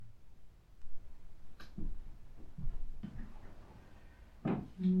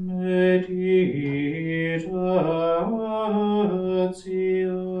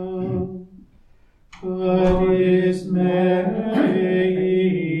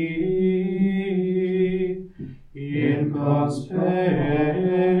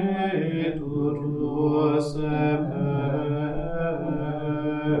Spiritu tuo semper.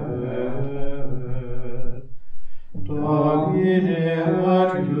 Domine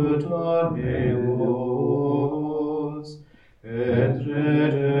adiutor meus, et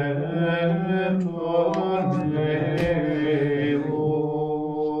redemptor meus.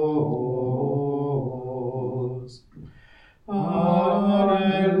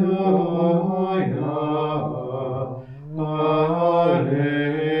 Alleluia, alleluia.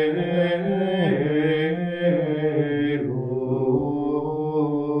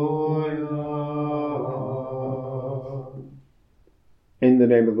 In the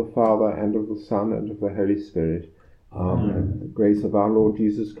name of the Father, and of the Son, and of the Holy Spirit. Amen. The grace of our Lord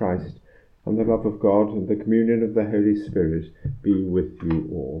Jesus Christ, and the love of God, and the communion of the Holy Spirit be with you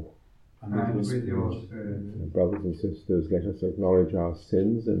all. And with your spirit. Brothers and sisters, let us acknowledge our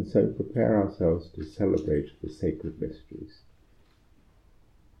sins, and so prepare ourselves to celebrate the sacred mysteries.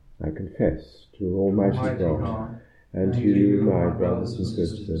 I confess to Almighty God, and to you, my brothers and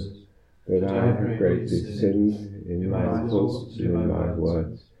sisters, that I have greatly sinned in my thoughts and in my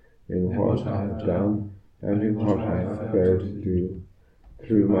words, in what I have done, and in what I have failed to do,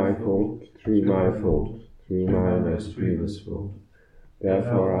 through my fault, through my most grievous fault.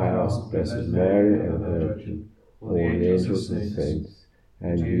 Therefore I ask Blessed Mary, ever Virgin, all the angels and saints,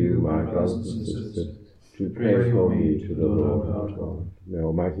 and you, my brothers and sisters, to pray for me to the Lord our God. May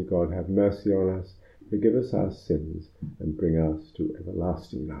Almighty God have mercy on us, forgive us our sins, and bring us to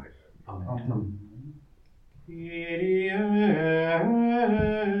everlasting life. Amen. Kyrie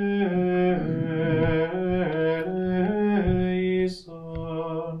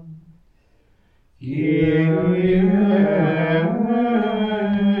eleison. Kyrie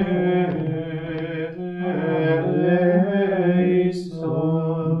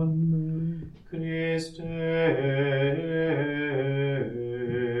eleison. Christe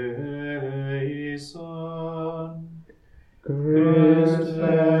eleison. Christe eleison.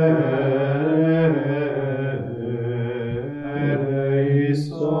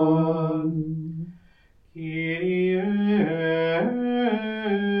 Kyrie eleison.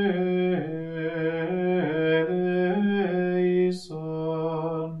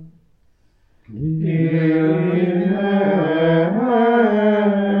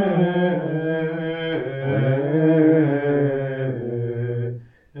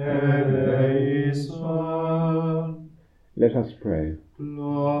 Eleison. Let us pray.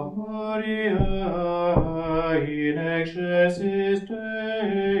 Gloria in excelsis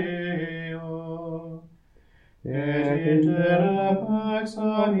Deo, et inter pax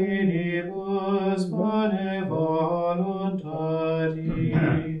hominibus bone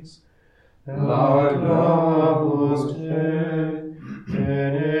voluntatis, laudamus te,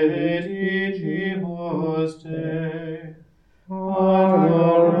 benedicimus te,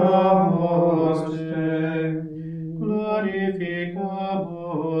 adoramus te,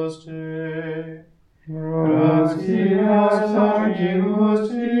 glorificamus te, gratias agimus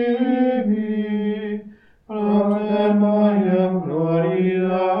tibi, propter Mariam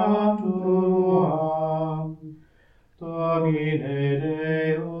gloriam tuam. Domine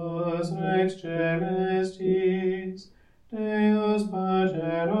Deus Rex Celestis, Deus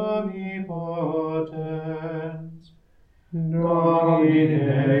Pater omnipotens,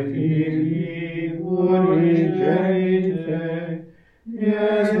 Domine Filii unigenite,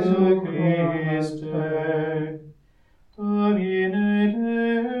 Iesu Christe, Domine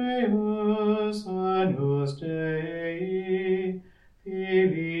Deus Agnus Dei,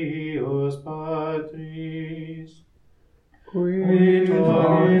 Filius Patris, qui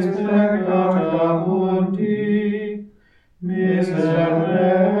tollis peccata mundi,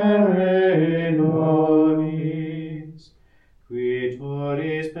 miserere nobis, qui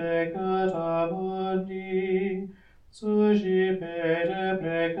tollis peccata mundi, suscipete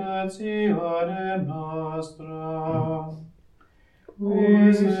preccationem nostram.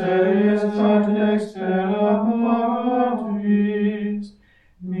 Qui seris ad dextera Patris,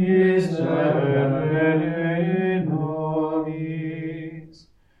 miserere nobis,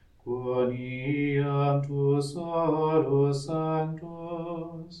 quoniam tu solus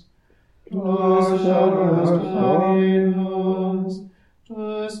sanctus, tu solus Dominus, tu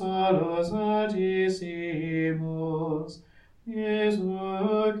solus Altissimus,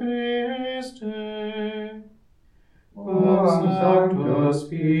 Iesu Christe, cum Sancto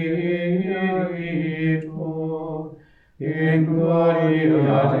Spiritu, in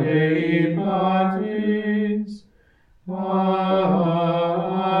gloria Dei Patris. Amen.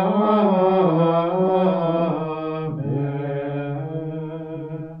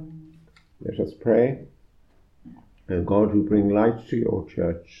 Let us pray. O God, who bring light to your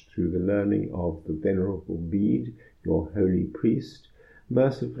church through the learning of the Venerable Bede, your holy priest,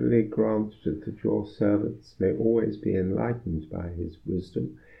 mercifully grant that your servants may always be enlightened by his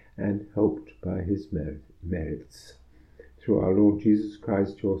wisdom and helped by his merits. Through our Lord Jesus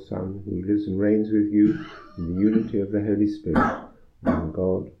Christ, your Son, who lives and reigns with you in the unity of the Holy Spirit, one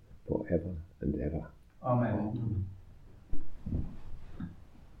God, for ever and ever. Amen.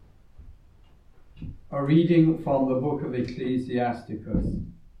 A reading from the book of Ecclesiasticus.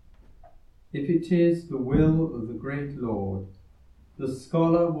 If it is the will of the great Lord, the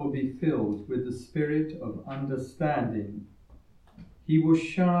scholar will be filled with the spirit of understanding. He will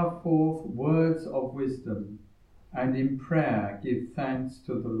shower forth words of wisdom, and in prayer give thanks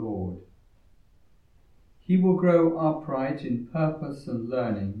to the Lord. He will grow upright in purpose and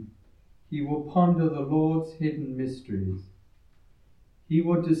learning. He will ponder the Lord's hidden mysteries. He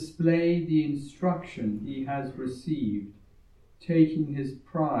will display the instruction he has received, taking his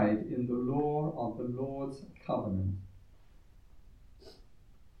pride in the law of the Lord's covenant.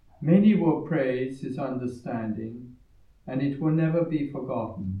 Many will praise his understanding, and it will never be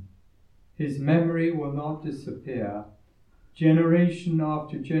forgotten. His memory will not disappear. Generation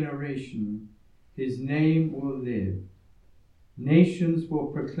after generation, his name will live. Nations will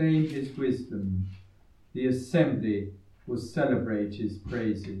proclaim his wisdom. The assembly will celebrate his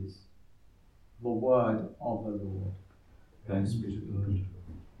praises. The word of the Lord. Thanks be to God.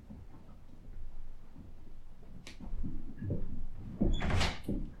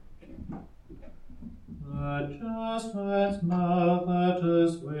 The just man's mouth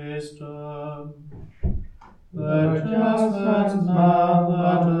utters wisdom. The just man's mouth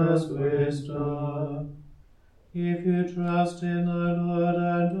utters wisdom. If you trust in the Lord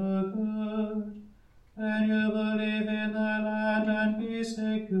and do good, then you will live in the land and be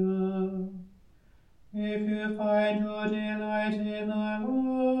secure. If you find your delight in the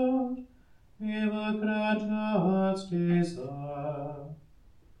Lord, he will grant your heart's desire.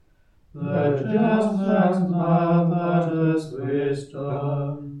 The just man's mouth utters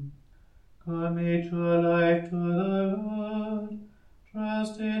wisdom. Commit your life to the Lord,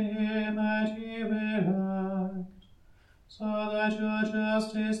 trust in him and he will act, so that your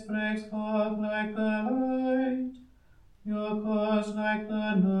justice breaks forth like the light, your cause like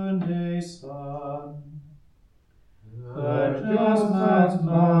the noonday sun. The just man's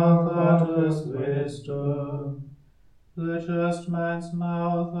mouth utters wisdom. The just man's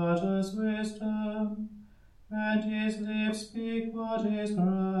mouth utters wisdom, and his lips speak what is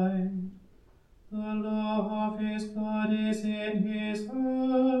right. The law of his God is in his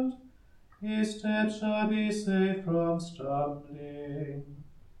heart. His steps shall be safe from stumbling.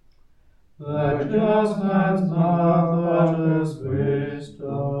 The just man's mouth utters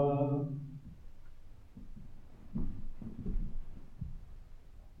wisdom.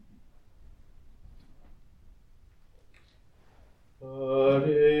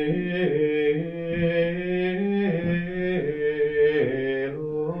 Alleluia.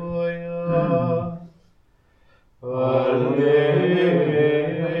 Alleluia.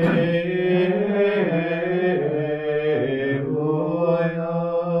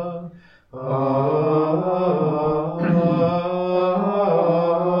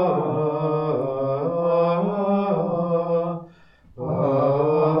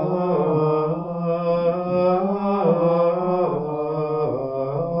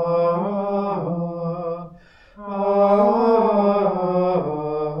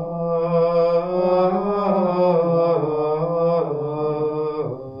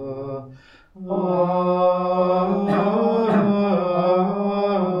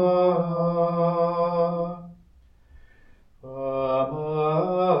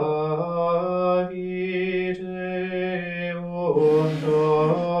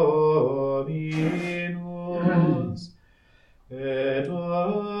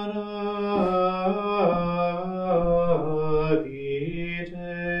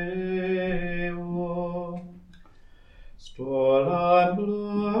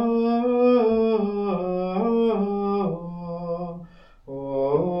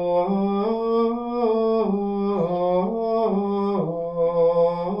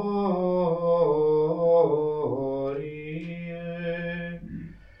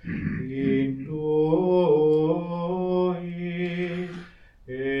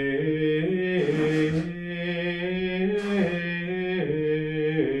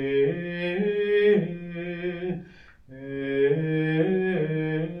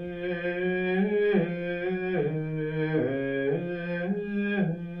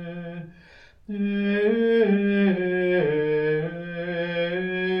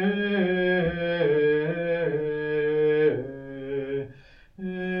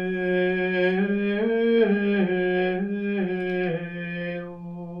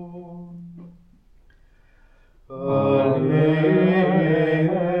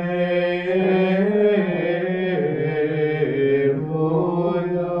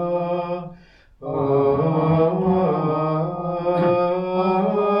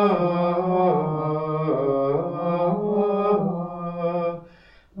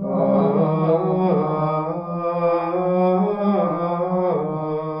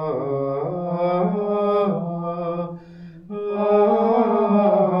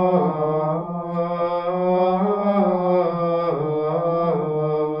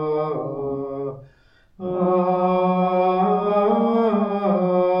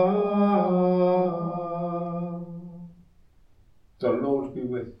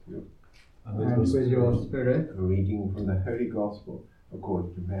 Holy Gospel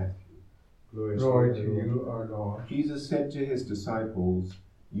according to Matthew. Glory to you, O Lord. Jesus said to his disciples,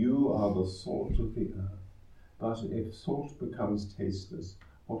 "You are the salt of the earth. But if salt becomes tasteless,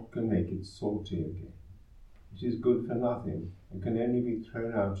 what can make it salty again? It is good for nothing and can only be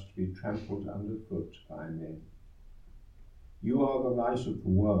thrown out to be trampled underfoot by men. You are the light of the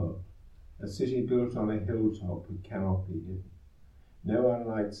world. A city built on a hilltop it cannot be hidden. No one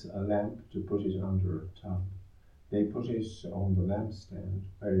lights a lamp to put it under a tub. They put it on the lampstand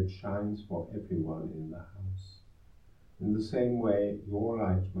where it shines for everyone in the house. In the same way, your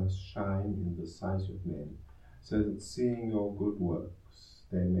light must shine in the sight of men, so that seeing your good works,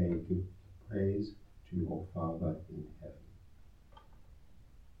 they may give praise to your Father in heaven."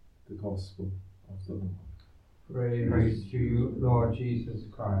 The Gospel of the Lord. Praise to you, Lord Jesus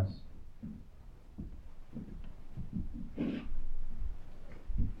Christ.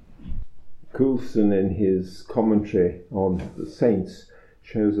 Coulson, in his commentary on the saints,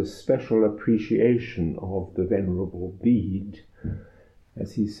 shows a special appreciation of the Venerable Bede.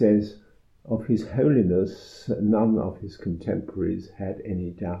 As he says, of his holiness none of his contemporaries had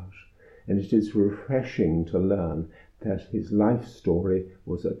any doubt, and it is refreshing to learn that his life story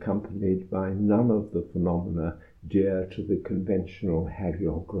was accompanied by none of the phenomena dear to the conventional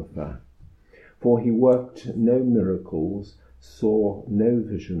hagiographer. For he worked no miracles, saw no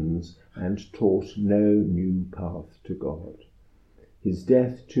visions, and taught no new path to God. His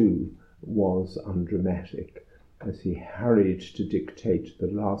death, too, was undramatic, as he hurried to dictate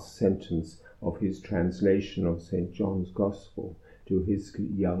the last sentence of his translation of St. John's Gospel to his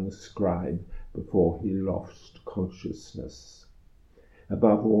young scribe before he lost consciousness.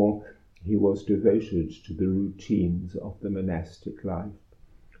 Above all, he was devoted to the routines of the monastic life,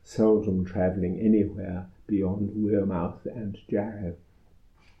 seldom travelling anywhere beyond Wearmouth and Jarrow,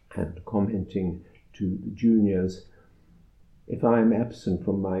 and commenting to the juniors, "If I am absent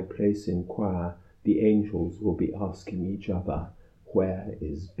from my place in choir, the angels will be asking each other, 'Where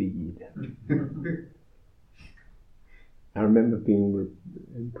is Bede?'" I remember being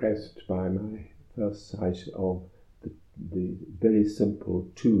impressed by my first sight of the very simple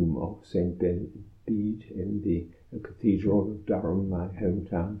tomb of St. Bede in the Cathedral of Durham, my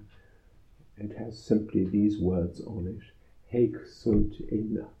hometown. It has simply these words on it: "Haec sunt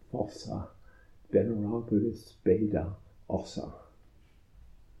in fossa venerabilis Beda ossa."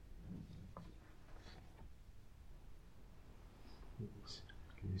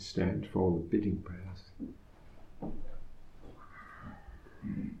 Can you stand for the bidding prayers?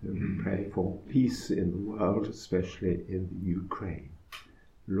 And we pray for peace in the world, especially in the Ukraine.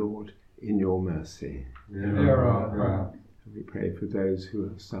 Lord, in your mercy. Hear our prayer. We pray for those who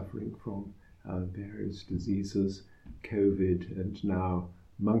are suffering from various diseases, COVID and now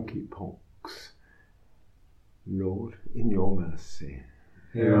monkeypox. Lord, in your mercy.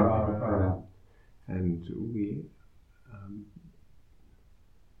 Hear our prayer. And we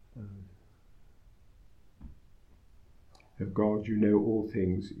O God, you know all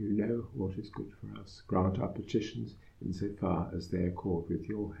things, you know what is good for us. Grant our petitions in so far as they accord with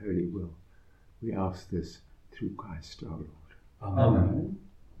your holy will. We ask this through Christ our Lord. Amen.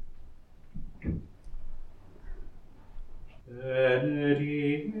 Benedicam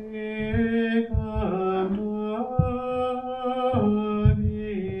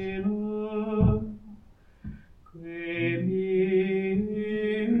Dominum, qui mitribuit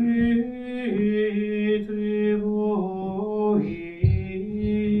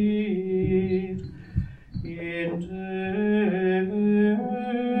in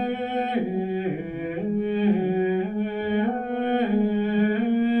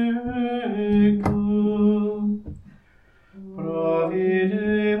tecum providebam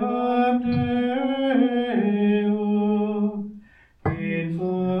Deo in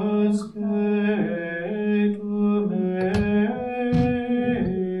conspectum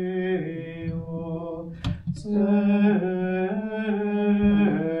meo semper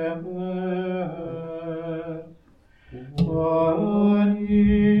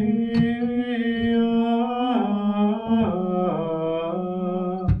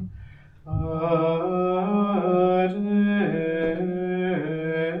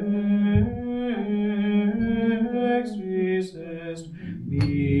extris est mi.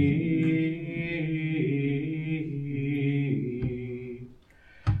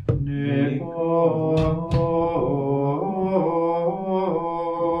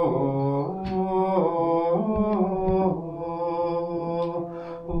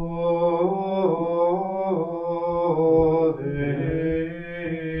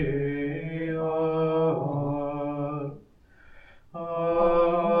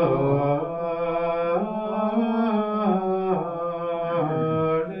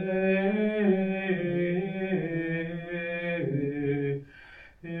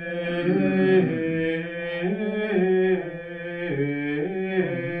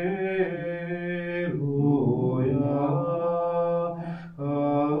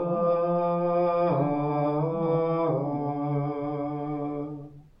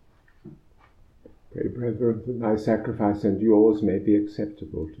 that thy sacrifice and yours may be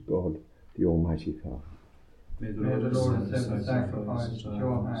acceptable to God, the Almighty Father. May May the Lord accept the sacrifice at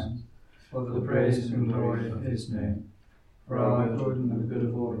your hands, for the praise and glory of his name, for our good and the good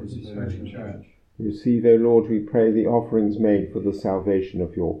of all his holy church. Receive, O Lord, we pray, the offerings made for the salvation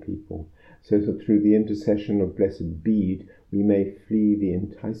of your people, so that through the intercession of blessed Bede we may flee the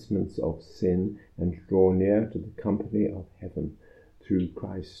enticements of sin and draw near to the company of heaven, through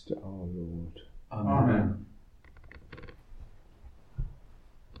Christ our Lord. Amen.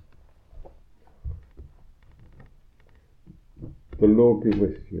 The Lord be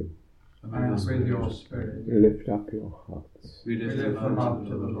with you. And with your spirit. Lift up your hearts. We We lift them up to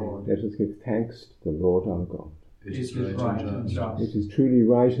the Lord. Let us give thanks to the Lord our God. It It is is right and just. It is truly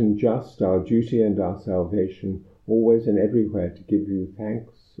right and just, our duty and our salvation, always and everywhere to give you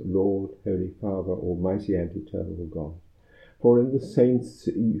thanks, Lord, Holy Father, Almighty and eternal God. For in the saints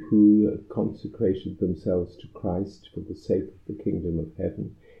who consecrated themselves to Christ for the sake of the kingdom of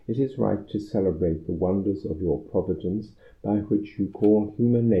heaven, it is right to celebrate the wonders of your providence, by which you call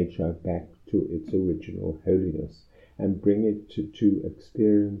human nature back to its original holiness, and bring it to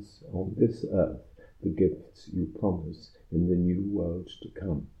experience on this earth the gifts you promise in the new world to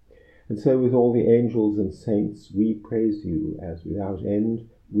come. And so with all the angels and saints we praise you, as without end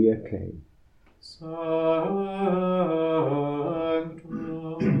we acclaim. Sanctus,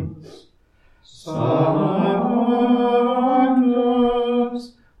 Sanctus,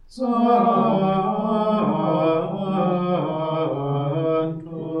 Sanctus,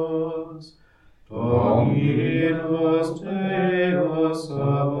 Dominus Deus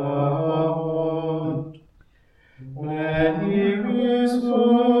Sabaoth, Benedictus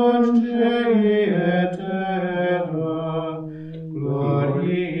Celi et terra,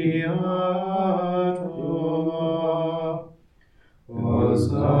 Gloria tua,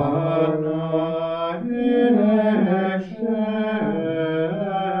 Hosanna in excelsis,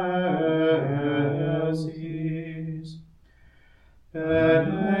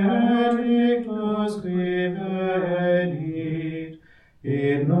 Benedictus qui venit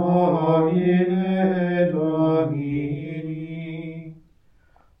in nomine Domini,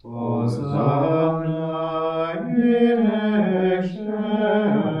 Hosanna in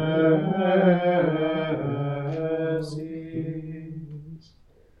excelsis.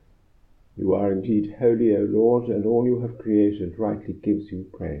 You are indeed holy, O Lord, and all you have created rightly gives you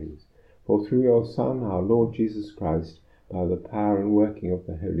praise. For through your Son, our Lord Jesus Christ, by the power and working of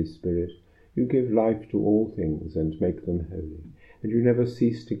the Holy Spirit, you give life to all things and make them holy. And you never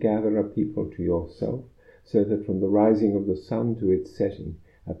cease to gather a people to yourself, so that from the rising of the sun to its setting,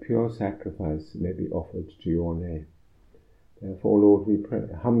 a pure sacrifice may be offered to your name. Therefore, Lord, we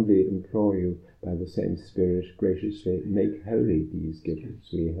humbly implore you, by the same Spirit, graciously make holy these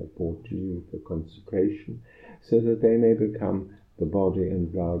gifts we have brought to you for consecration, so that they may become the body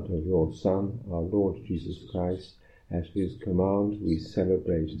and blood of your Son, our Lord Jesus Christ. At his command we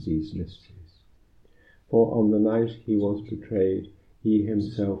celebrate these mysteries. For on the night he was betrayed, he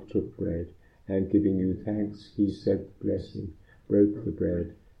himself took bread, and giving you thanks, he said the blessing, broke the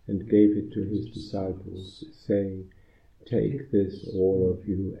bread, and gave it to his disciples, saying, Take this, all of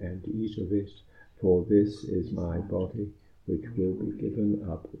you, and eat of it, for this is my body, which will be given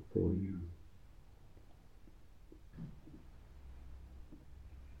up for you.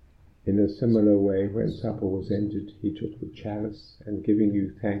 In a similar way, when supper was ended, he took the chalice, and giving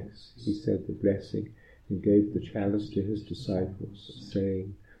you thanks, he said the blessing, and gave the chalice to his disciples,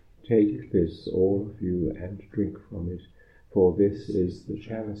 saying, Take this, all of you, and drink from it, for this is the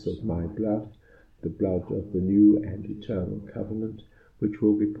chalice of my blood, the blood of the new and eternal covenant, which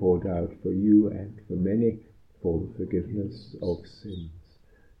will be poured out for you and for many for the forgiveness of sins.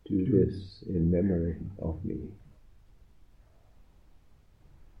 Do this in memory of me.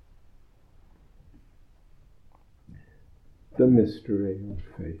 The mystery of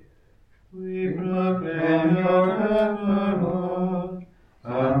faith. We proclaim your death, Lord,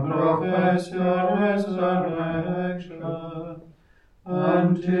 and profess your resurrection,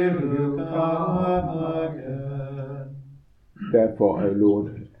 until you come again. Therefore, O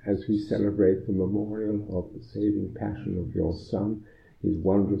Lord, as we celebrate the memorial of the saving passion of your Son, his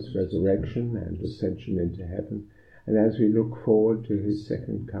wondrous resurrection and ascension into heaven, and as we look forward to his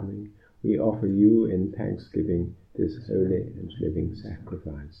second coming, we offer you in thanksgiving this holy and living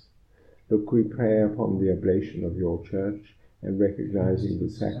sacrifice. Look, we pray, upon the oblation of your church, and recognizing the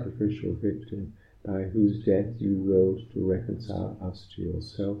sacrificial victim by whose death you willed to reconcile us to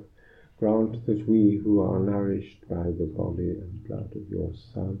yourself, grant that we who are nourished by the body and blood of your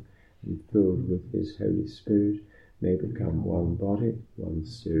Son and filled with his Holy Spirit may become one body, one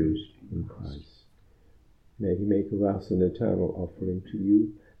spirit in Christ. May he make of us an eternal offering to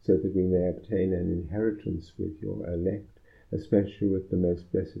you, so that we may obtain an inheritance with your elect, especially with the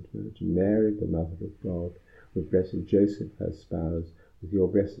most blessed Virgin Mary, the Mother of God, with blessed Joseph, her spouse, with your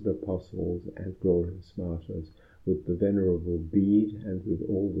blessed apostles and glorious martyrs, with the venerable Bede, and with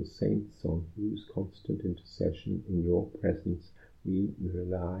all the saints on whose constant intercession in your presence we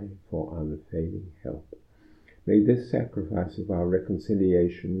rely for unfailing help. May this sacrifice of our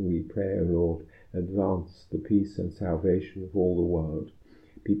reconciliation, we pray, O Lord, advance the peace and salvation of all the world.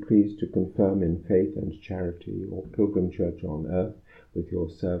 Be pleased to confirm in faith and charity your pilgrim church on earth, with your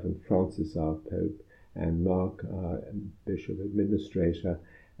servant Francis our Pope, and Mark our Bishop Administrator,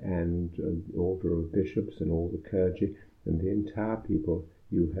 and the order of bishops and all the clergy, and the entire people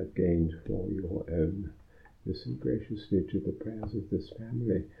you have gained for your own. Listen graciously to the prayers of this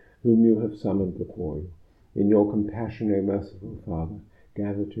family, whom you have summoned before you. In your compassion, O merciful Father,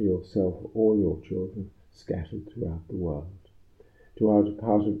 gather to yourself all your children scattered throughout the world. To our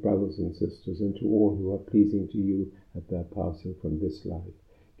departed brothers and sisters, and to all who are pleasing to you at their passing from this life,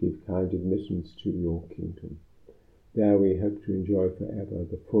 give kind admittance to your kingdom. There we hope to enjoy forever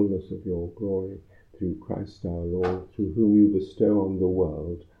the fullness of your glory, through Christ our Lord, through whom you bestow on the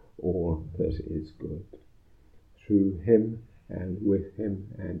world all that is good. Through him, and with him,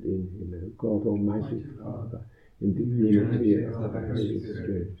 and in him, O God, Almighty Father, in the unity of the Holy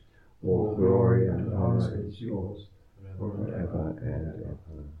Spirit, all glory and honour is yours, forever and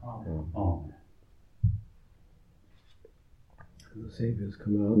ever. Amen. The Saviour's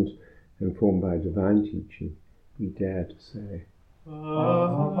command, informed by divine teaching, we dare to say,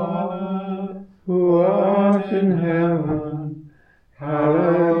 Our Father, who art in heaven,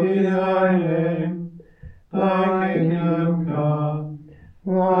 hallowed be thy name. Thy kingdom come,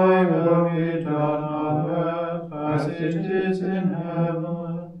 thy will be done on earth as it is in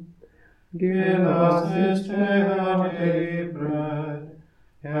heaven. Give us this day our daily bread,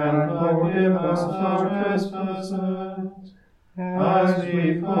 and forgive us our trespasses, as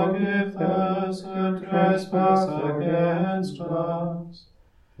we forgive those who trespass against us.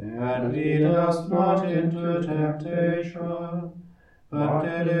 And lead us not into temptation, but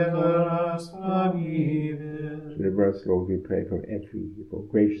deliver us from evil. Deliver us, Lord, we pray, from every evil.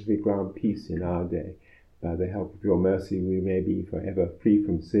 Graciously grant peace in our day. By the help of your mercy we may be forever free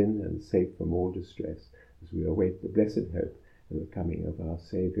from sin and safe from all distress, as we await the blessed hope and the coming of our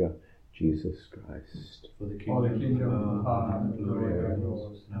Saviour, Jesus Christ. For the All the kingdom, power, and glory are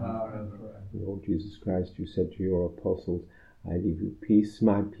yours, now and forever. Lord Jesus Christ, you said to your apostles, I leave you peace,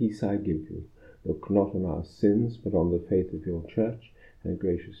 my peace I give you. Look not on our sins, but on the faith of your church, and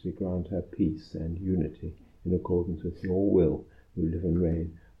graciously grant her peace and unity, in accordance with your will, who live and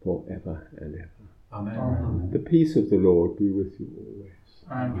reign for ever and ever. Amen. Amen. The peace of the Lord be with you always.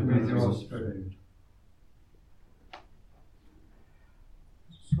 And with your spirit.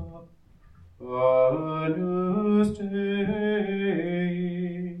 Agnus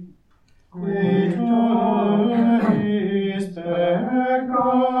Dei, qui tollis peccata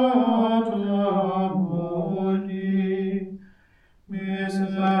mundi,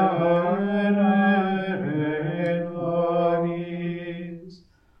 miserere nobis.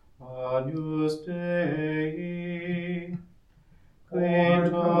 Agnus Dei, qui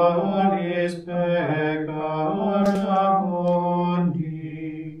tollis peccata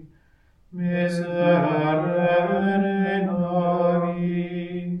mundi, miserere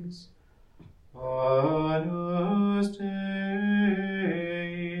nobis. Agnus Dei,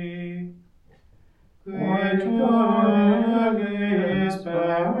 qui tollis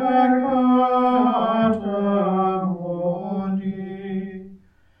peccata mundi,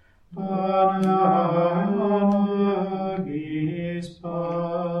 dona nobis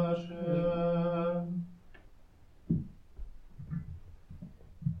pacem.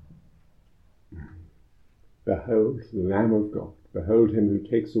 Behold the Lamb of God. Behold him who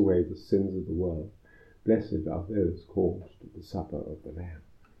takes away the sins of the world. Blessed are those called to the supper of the Lamb.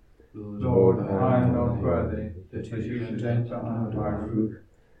 Lord, I am not worthy that you should enter under my roof,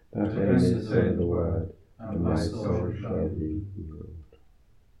 But only say the word, and my soul shall be healed.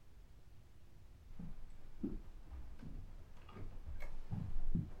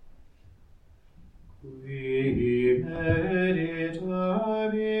 Qui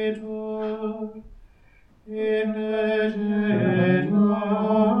meditabitur in legge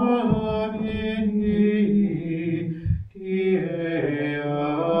Domini die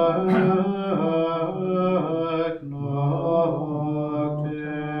ac nocte.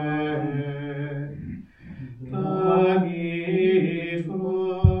 Plagi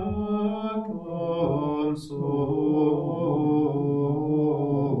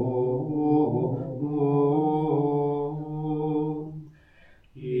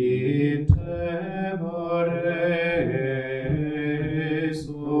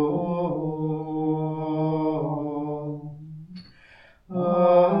soul.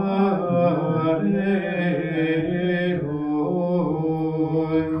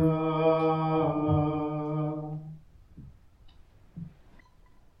 Alleluia.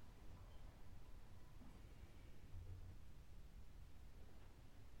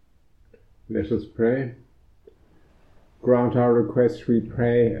 Let us pray. Grant our request, we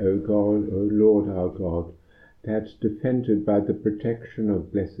pray, O God, O Lord our God, that, defended by the protection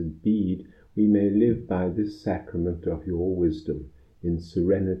of blessed Bede, we may live by this sacrament of your wisdom in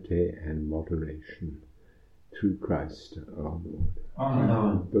serenity and moderation. Through Christ our Lord.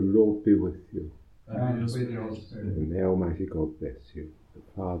 Amen. The Lord be with you, And with your spirit. and may Almighty God bless you, the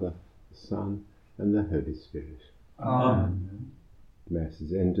Father, the Son, and the Holy Spirit. Amen. The Mass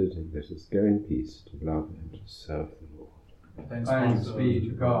is ended, and let us go in peace to love and to serve the Lord. Thanks be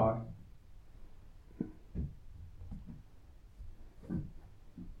to God.